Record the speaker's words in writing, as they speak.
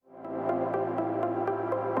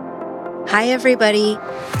Hi, everybody.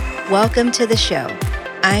 Welcome to the show.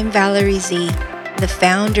 I'm Valerie Z, the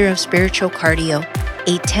founder of Spiritual Cardio,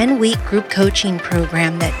 a 10-week group coaching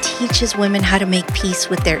program that teaches women how to make peace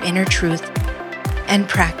with their inner truth and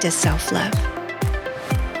practice self-love,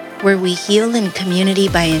 where we heal in community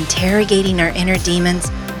by interrogating our inner demons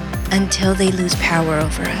until they lose power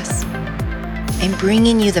over us. I'm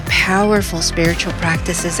bringing you the powerful spiritual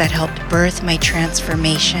practices that helped birth my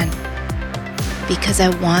transformation because I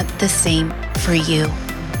want the same for you.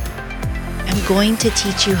 I'm going to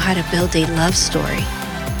teach you how to build a love story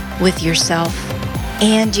with yourself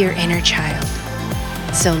and your inner child.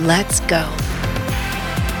 So let's go.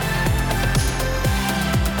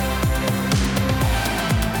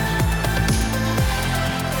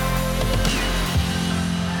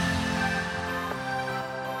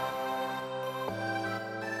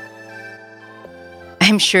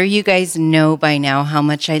 I'm sure you guys know by now how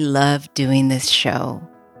much I love doing this show.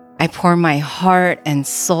 I pour my heart and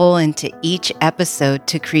soul into each episode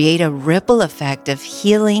to create a ripple effect of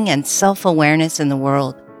healing and self-awareness in the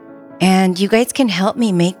world. And you guys can help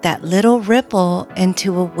me make that little ripple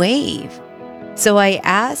into a wave. So I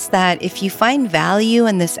ask that if you find value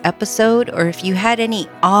in this episode, or if you had any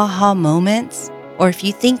aha moments, or if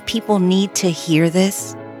you think people need to hear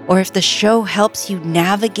this, or if the show helps you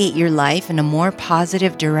navigate your life in a more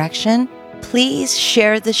positive direction, please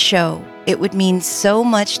share the show. It would mean so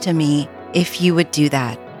much to me if you would do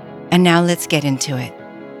that. And now let's get into it.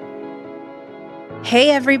 Hey,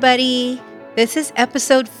 everybody. This is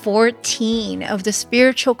episode 14 of the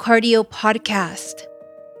Spiritual Cardio podcast.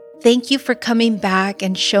 Thank you for coming back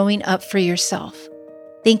and showing up for yourself.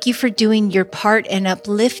 Thank you for doing your part in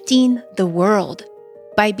uplifting the world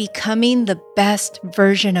by becoming the best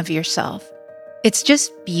version of yourself. It's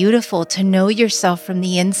just beautiful to know yourself from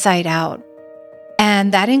the inside out.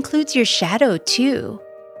 And that includes your shadow too.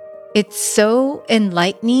 It's so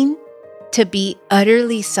enlightening to be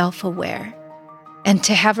utterly self-aware and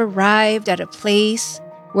to have arrived at a place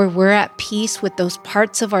where we're at peace with those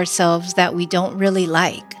parts of ourselves that we don't really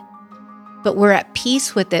like. But we're at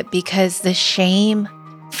peace with it because the shame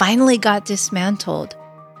finally got dismantled.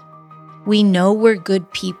 We know we're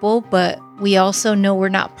good people, but we also know we're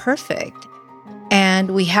not perfect.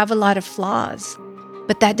 And we have a lot of flaws.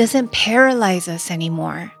 But that doesn't paralyze us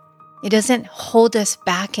anymore. It doesn't hold us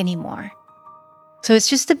back anymore. So it's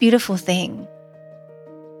just a beautiful thing.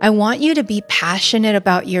 I want you to be passionate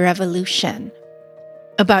about your evolution,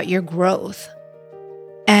 about your growth.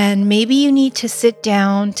 And maybe you need to sit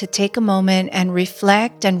down to take a moment and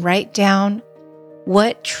reflect and write down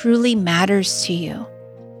what truly matters to you.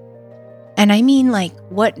 And I mean like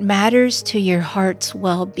what matters to your heart's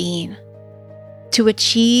well-being, to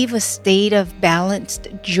achieve a state of balanced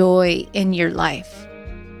joy in your life.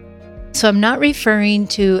 So I'm not referring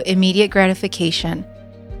to immediate gratification,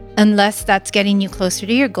 unless that's getting you closer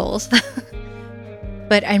to your goals.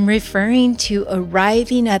 But I'm referring to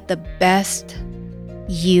arriving at the best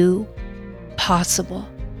you possible.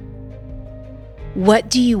 What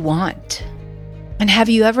do you want? And have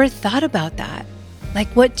you ever thought about that? Like,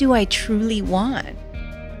 what do I truly want?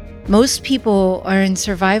 Most people are in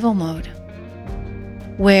survival mode,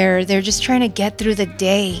 where they're just trying to get through the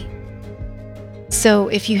day. So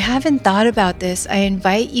if you haven't thought about this, I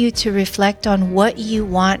invite you to reflect on what you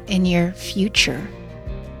want in your future.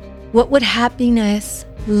 What would happiness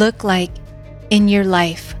look like in your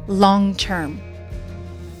life long term?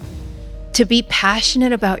 To be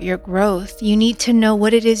passionate about your growth, you need to know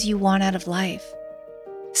what it is you want out of life,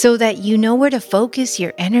 so that you know where to focus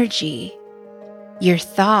your energy, your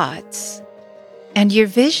thoughts, and your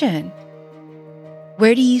vision.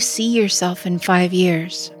 Where do you see yourself in 5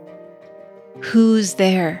 years? Who's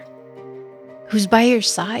there? Who's by your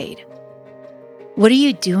side? What are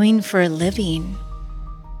you doing for a living?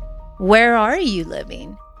 Where are you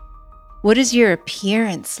living? What does your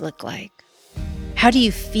appearance look like? How do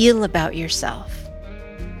you feel about yourself?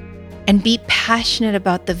 And be passionate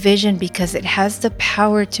about the vision because it has the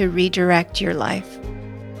power to redirect your life.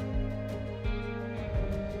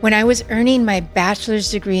 When I was earning my bachelor's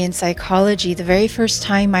degree in psychology, the very first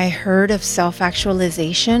time I heard of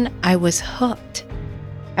self-actualization, I was hooked.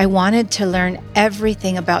 I wanted to learn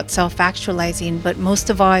everything about self-actualizing, but most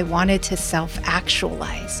of all, I wanted to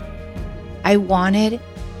self-actualize. I wanted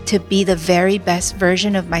to be the very best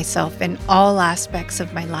version of myself in all aspects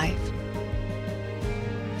of my life.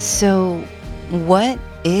 So, what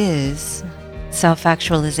is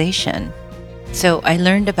self-actualization? So, I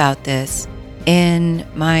learned about this in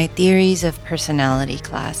my Theories of Personality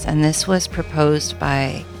class, and this was proposed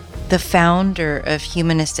by the founder of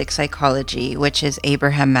humanistic psychology, which is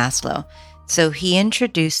Abraham Maslow. So he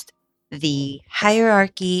introduced the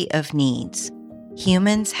hierarchy of needs.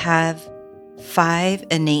 Humans have 5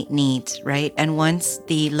 innate needs, right? And once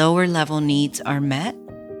the lower level needs are met,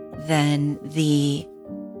 then the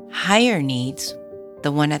higher needs,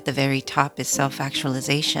 the one at the very top is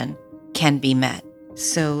self-actualization, can be met.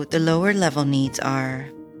 So the lower level needs are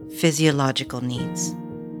physiological needs,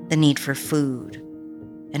 the need for food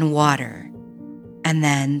and water. And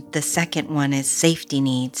then the second one is safety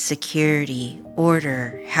needs, security,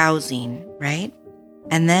 order, housing, right?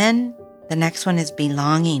 And then the next one is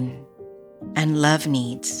belonging and love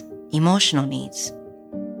needs, emotional needs.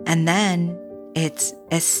 And then it's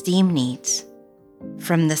esteem needs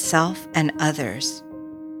from the self and others.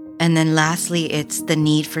 And then lastly, it's the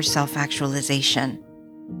need for self-actualization.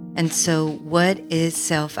 And so what is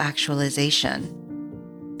self-actualization?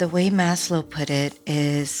 The way Maslow put it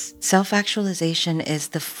is self-actualization is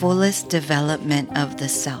the fullest development of the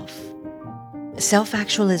self.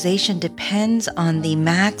 Self-actualization depends on the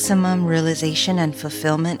maximum realization and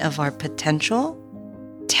fulfillment of our potential,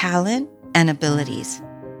 talent, and abilities.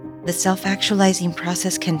 The self-actualizing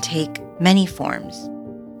process can take many forms,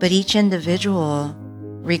 but each individual,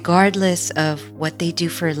 regardless of what they do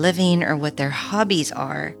for a living or what their hobbies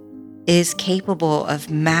are, is capable of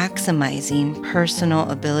maximizing personal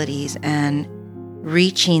abilities and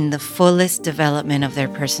reaching the fullest development of their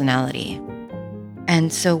personality.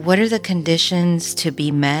 And so, what are the conditions to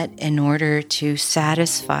be met in order to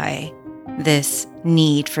satisfy this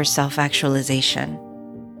need for self-actualization?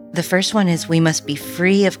 The first one is we must be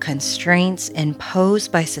free of constraints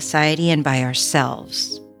imposed by society and by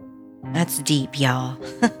ourselves. That's deep, y'all.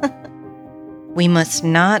 We must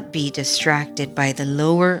not be distracted by the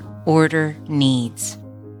lower order needs.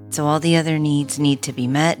 So all the other needs need to be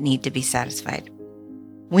met, need to be satisfied.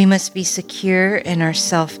 We must be secure in our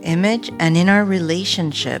self-image and in our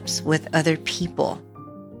relationships with other people.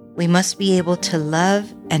 We must be able to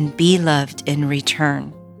love and be loved in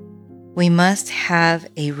return. We must have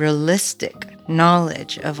a realistic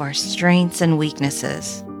knowledge of our strengths and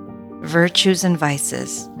weaknesses, virtues and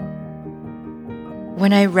vices.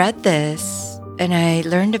 When I read this and I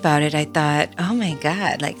learned about it, I thought, oh my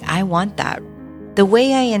God, I want that. The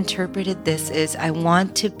way I interpreted this is I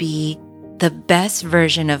want to be the best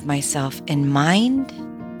version of myself in mind,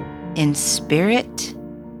 in spirit,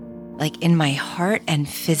 in my heart and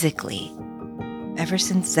physically. Ever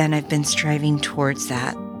since then, I've been striving towards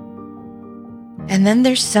that. And then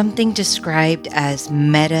there's something described as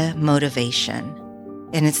meta motivation.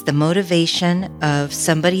 And it's the motivation of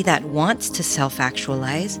somebody that wants to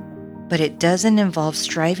self-actualize, but it doesn't involve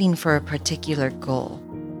striving for a particular goal.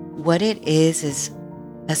 What it is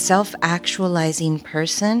a self-actualizing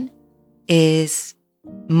person is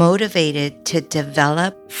motivated to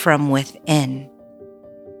develop from within.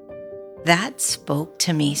 That spoke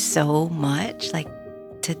to me so much,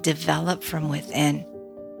 to develop from within.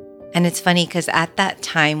 And it's funny because at that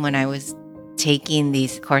time when I was taking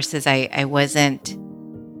these courses, I wasn't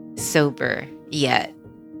sober yet.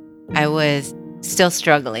 I was still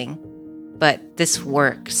struggling, but this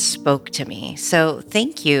work spoke to me. So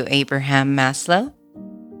thank you, Abraham Maslow.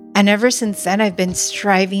 And ever since then, I've been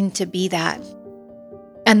striving to be that.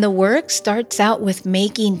 And the work starts out with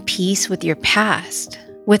making peace with your past,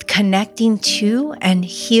 with connecting to and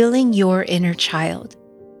healing your inner child.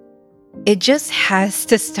 It just has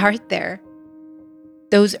to start there.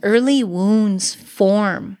 Those early wounds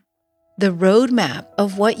form the roadmap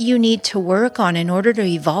of what you need to work on in order to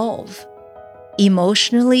evolve,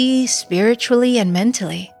 emotionally, spiritually, and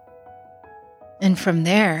mentally. And from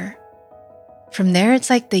there, it's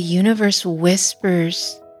like the universe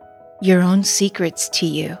whispers your own secrets to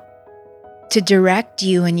you to direct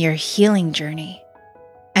you in your healing journey.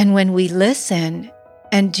 And when we listen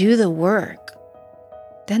and do the work,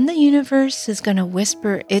 then the universe is going to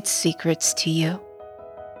whisper its secrets to you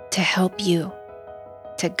to help you,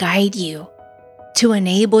 to guide you, to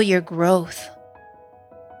enable your growth,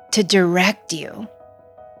 to direct you.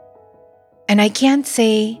 And I can't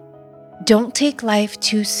say, don't take life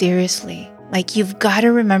too seriously. You've got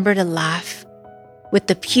to remember to laugh with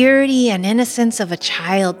the purity and innocence of a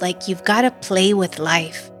child. You've got to play with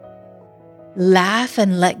life. Laugh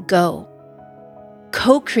and let go.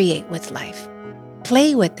 Co-create with life.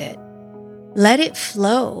 Play with it. Let it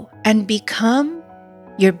flow and become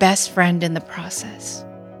your best friend in the process.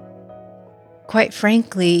 Quite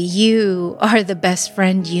frankly, you are the best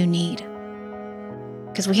friend you need.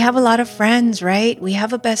 Because we have a lot of friends, right? We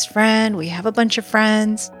have a best friend, we have a bunch of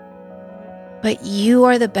friends. But you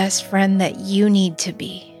are the best friend that you need to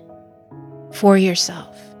be for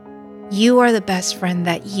yourself. You are the best friend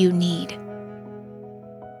that you need.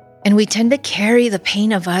 And we tend to carry the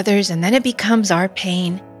pain of others, and then it becomes our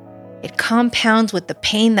pain. It compounds with the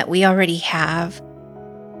pain that we already have.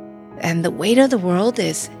 And the weight of the world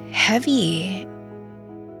is heavy.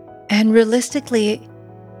 And realistically,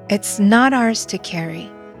 it's not ours to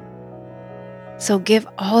carry. So give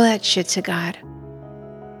all that shit to God.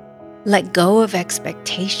 Let go of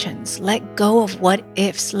expectations. Let go of what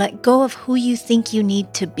ifs. Let go of who you think you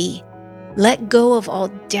need to be. Let go of all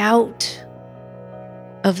doubt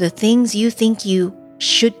of the things you think you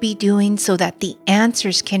should be doing so that the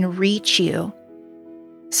answers can reach you,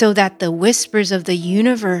 so that the whispers of the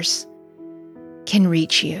universe can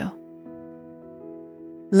reach you.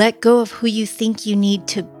 Let go of who you think you need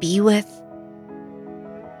to be with.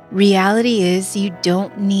 Reality is you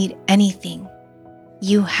don't need anything.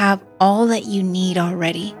 You have all that you need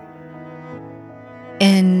already.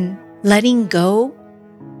 In letting go,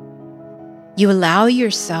 you allow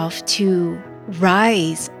yourself to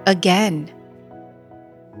rise again.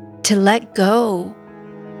 To let go,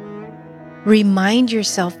 remind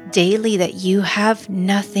yourself daily that you have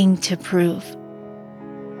nothing to prove.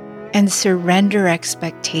 And surrender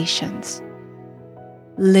expectations.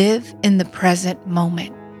 Live in the present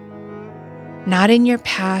moment. Not in your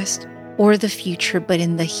past or the future, but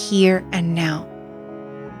in the here and now.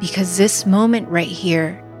 Because this moment right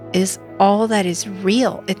here is all that is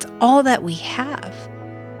real. It's all that we have.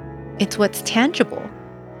 It's what's tangible.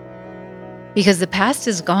 Because the past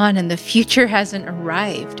is gone and the future hasn't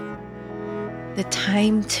arrived. The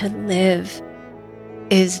time to live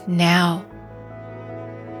is now.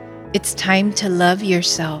 It's time to love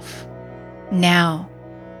yourself now.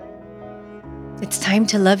 It's time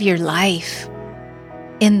to love your life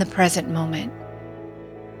in the present moment.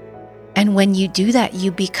 And when you do that,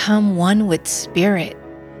 you become one with spirit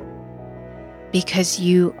because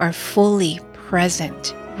you are fully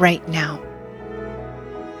present right now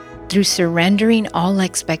through surrendering all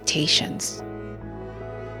expectations.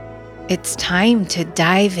 It's time to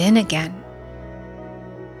dive in again.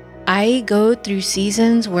 I go through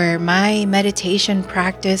seasons where my meditation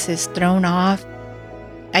practice is thrown off.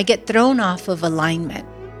 I get thrown off of alignment.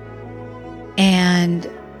 And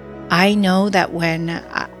I know that when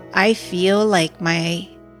I feel like my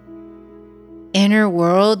inner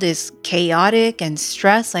world is chaotic and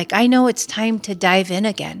stressed, like I know it's time to dive in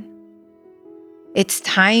again. It's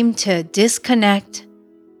time to disconnect,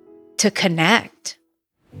 to connect.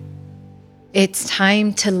 It's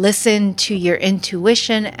time to listen to your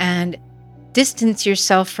intuition and distance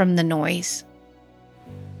yourself from the noise.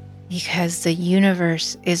 Because the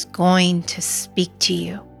universe is going to speak to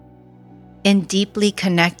you. In deeply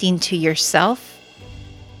connecting to yourself,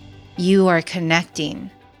 you are connecting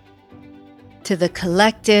to the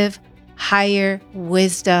collective, higher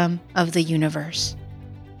wisdom of the universe.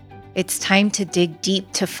 It's time to dig deep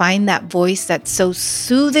to find that voice that so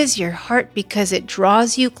soothes your heart because it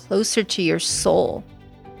draws you closer to your soul.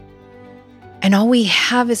 And all we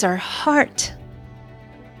have is our heart,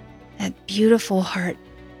 that beautiful heart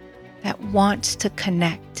that wants to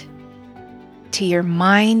connect to your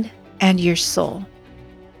mind and your soul.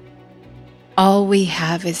 All we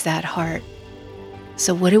have is that heart.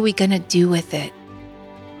 So what are we going to do with it?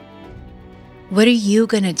 What are you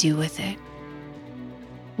going to do with it?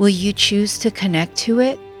 Will you choose to connect to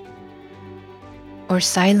it or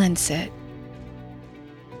silence it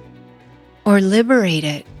or liberate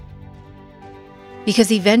it?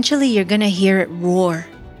 Because eventually you're going to hear it roar.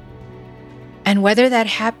 And whether that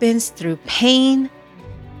happens through pain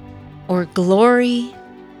or glory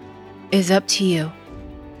is up to you.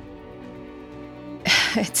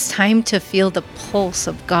 It's time to feel the pulse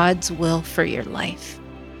of God's will for your life.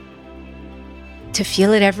 To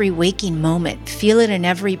feel it every waking moment, feel it in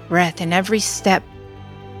every breath, in every step,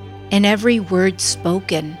 in every word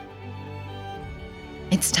spoken.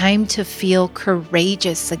 It's time to feel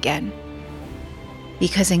courageous again.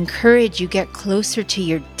 Because in courage, you get closer to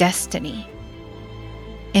your destiny.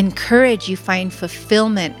 In courage, you find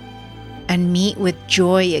fulfillment and meet with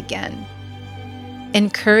joy again. In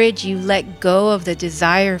courage, you let go of the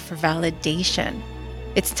desire for validation.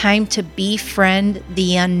 It's time to befriend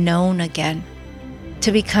the unknown again.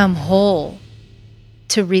 To become whole,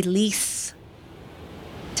 to release,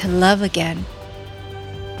 to love again,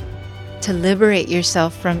 to liberate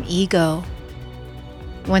yourself from ego.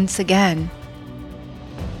 Once again,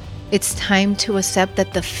 it's time to accept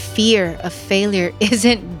that the fear of failure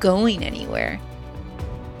isn't going anywhere,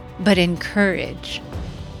 but in the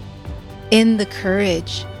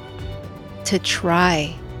courage to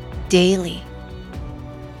try daily,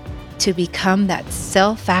 to become that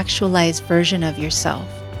self-actualized version of yourself.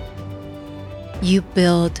 You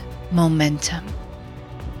build momentum.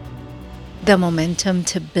 the momentum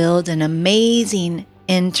to build an amazing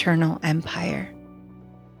internal empire.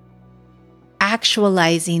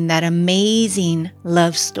 Actualizing that amazing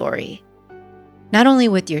love story, not only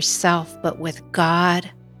with yourself, but with God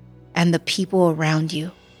and the people around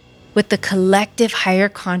you, with the collective higher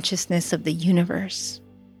consciousness of the universe.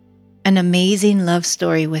 An amazing love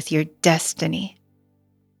story with your destiny.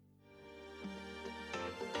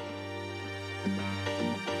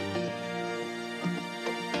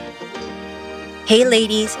 Hey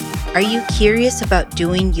ladies, are you curious about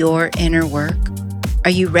doing your inner work?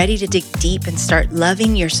 Are you ready to dig deep and start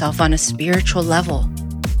loving yourself on a spiritual level?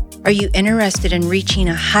 Are you interested in reaching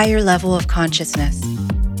a higher level of consciousness?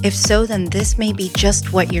 If so, then this may be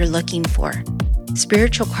just what you're looking for.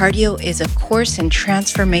 Spiritual Cardio is a course in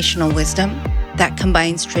transformational wisdom that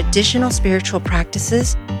combines traditional spiritual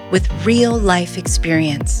practices with real life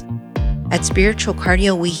experience. At Spiritual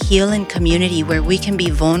Cardio, we heal in community where we can be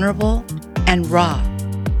vulnerable and raw,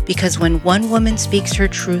 because when one woman speaks her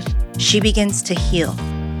truth, she begins to heal,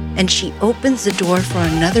 and she opens the door for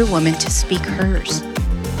another woman to speak hers.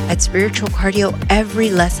 At Spiritual Cardio, every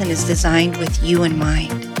lesson is designed with you in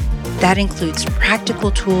mind. That includes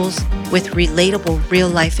practical tools with relatable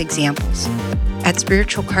real-life examples. At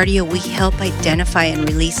Spiritual Cardio, we help identify and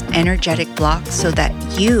release energetic blocks so that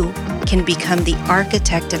you can become the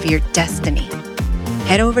architect of your destiny.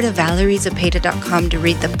 Head over to valeriezepeda.com to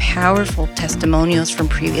read the powerful testimonials from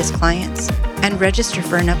previous clients and register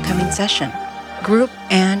for an upcoming session. Group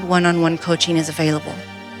and one-on-one coaching is available.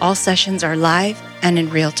 All sessions are live and in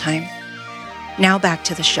real time. Now back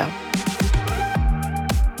to the show.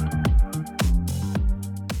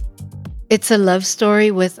 It's a love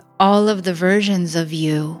story with all of the versions of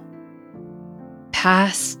you,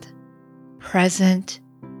 past, present,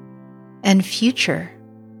 and future,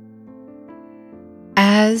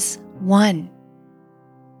 as one,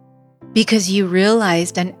 because you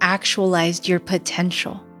realized and actualized your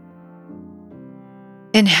potential.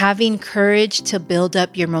 In having courage to build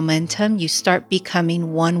up your momentum, you start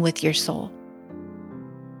becoming one with your soul.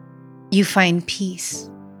 You find peace.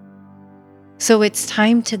 So it's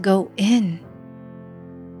time to go in.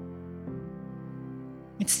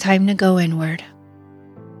 It's time to go inward.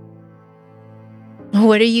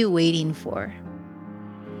 What are you waiting for?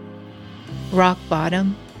 Rock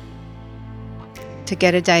bottom? To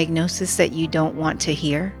get a diagnosis that you don't want to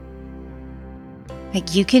hear?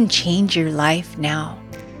 Like, you can change your life now.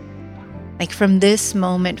 Like, from this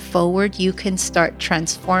moment forward, you can start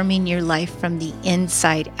transforming your life from the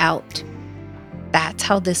inside out. That's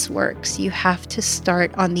how this works. You have to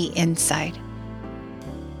start on the inside.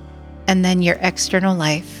 And then your external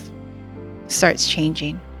life starts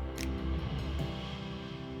changing.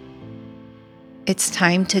 It's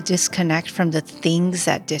time to disconnect from the things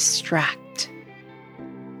that distract.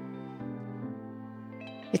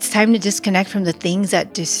 It's time to disconnect from the things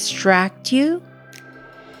that distract you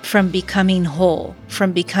from becoming whole,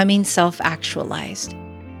 from becoming self-actualized.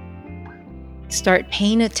 Start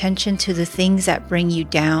paying attention to the things that bring you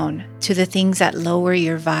down, to the things that lower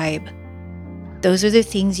your vibe. Those are the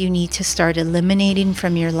things you need to start eliminating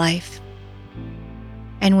from your life.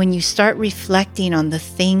 And when you start reflecting on the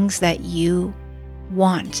things that you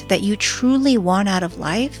want, that you truly want out of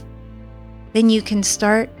life, then you can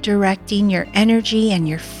start directing your energy and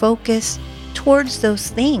your focus towards those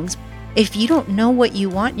things. If you don't know what you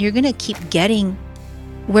want, you're going to keep getting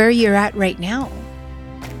where you're at right now,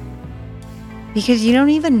 because you don't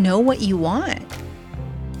even know what you want.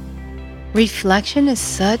 Reflection is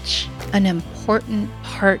such an important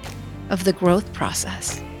part of the growth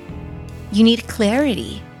process. You need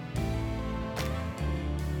clarity.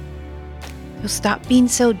 So stop being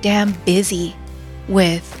so damn busy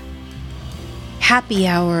with happy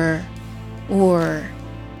hour or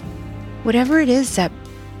whatever it is that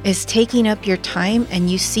is taking up your time, and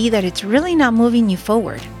you see that it's really not moving you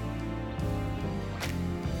forward.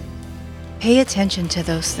 Pay attention to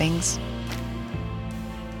those things,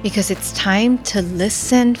 because it's time to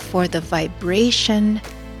listen for the vibration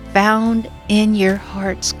found in your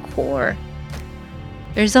heart's core.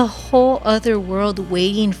 There's a whole other world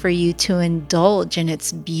waiting for you to indulge in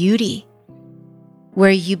its beauty, where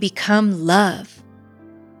you become love,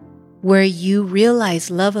 where you realize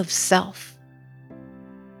love of self.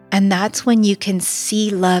 And that's when you can see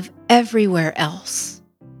love everywhere else.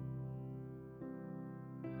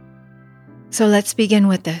 So let's begin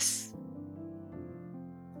with this.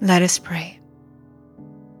 Let us pray.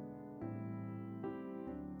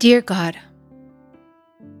 Dear God,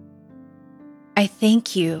 I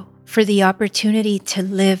thank you for the opportunity to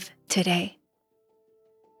live today.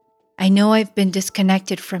 I know I've been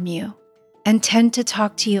disconnected from you, and tend to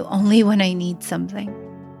talk to you only when I need something.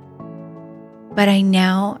 But I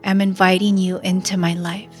now am inviting you into my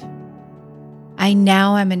life. I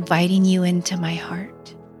now am inviting you into my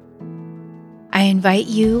heart. I invite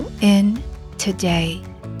you in today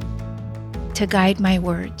to guide my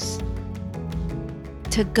words,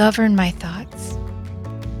 to govern my thoughts,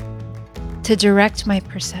 to direct my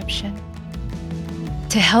perception,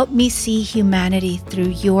 to help me see humanity through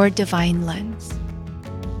your divine lens,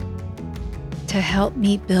 to help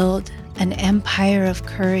me build an empire of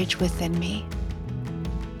courage within me,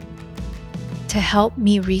 to help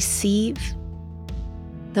me receive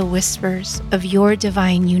the whispers of your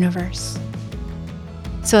divine universe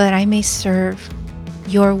so that I may serve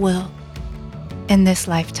your will in this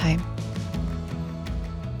lifetime.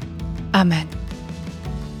 Amen.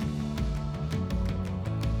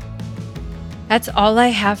 That's all I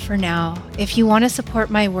have for now. If you want to support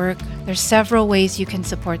my work, there's several ways you can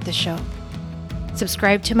support the show.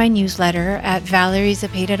 Subscribe to my newsletter at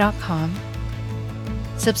valeriezepeda.com.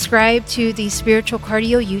 Subscribe to the Spiritual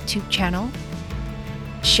Cardio YouTube channel.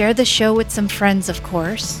 Share the show with some friends, of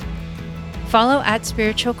course. Follow at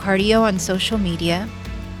Spiritual Cardio on social media.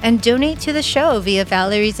 And donate to the show via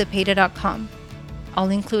valeriezepeda.com. I'll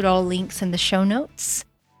include all links in the show notes.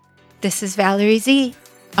 This is Valerie Z.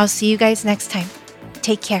 I'll see you guys next time.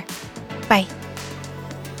 Take care. Bye.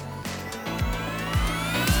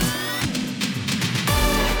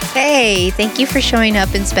 Hey, thank you for showing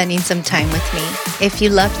up and spending some time with me. If you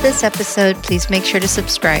loved this episode, please make sure to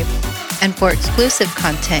subscribe. And for exclusive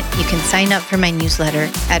content, you can sign up for my newsletter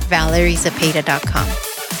at valeriezepeda.com.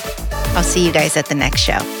 I'll see you guys at the next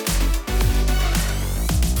show.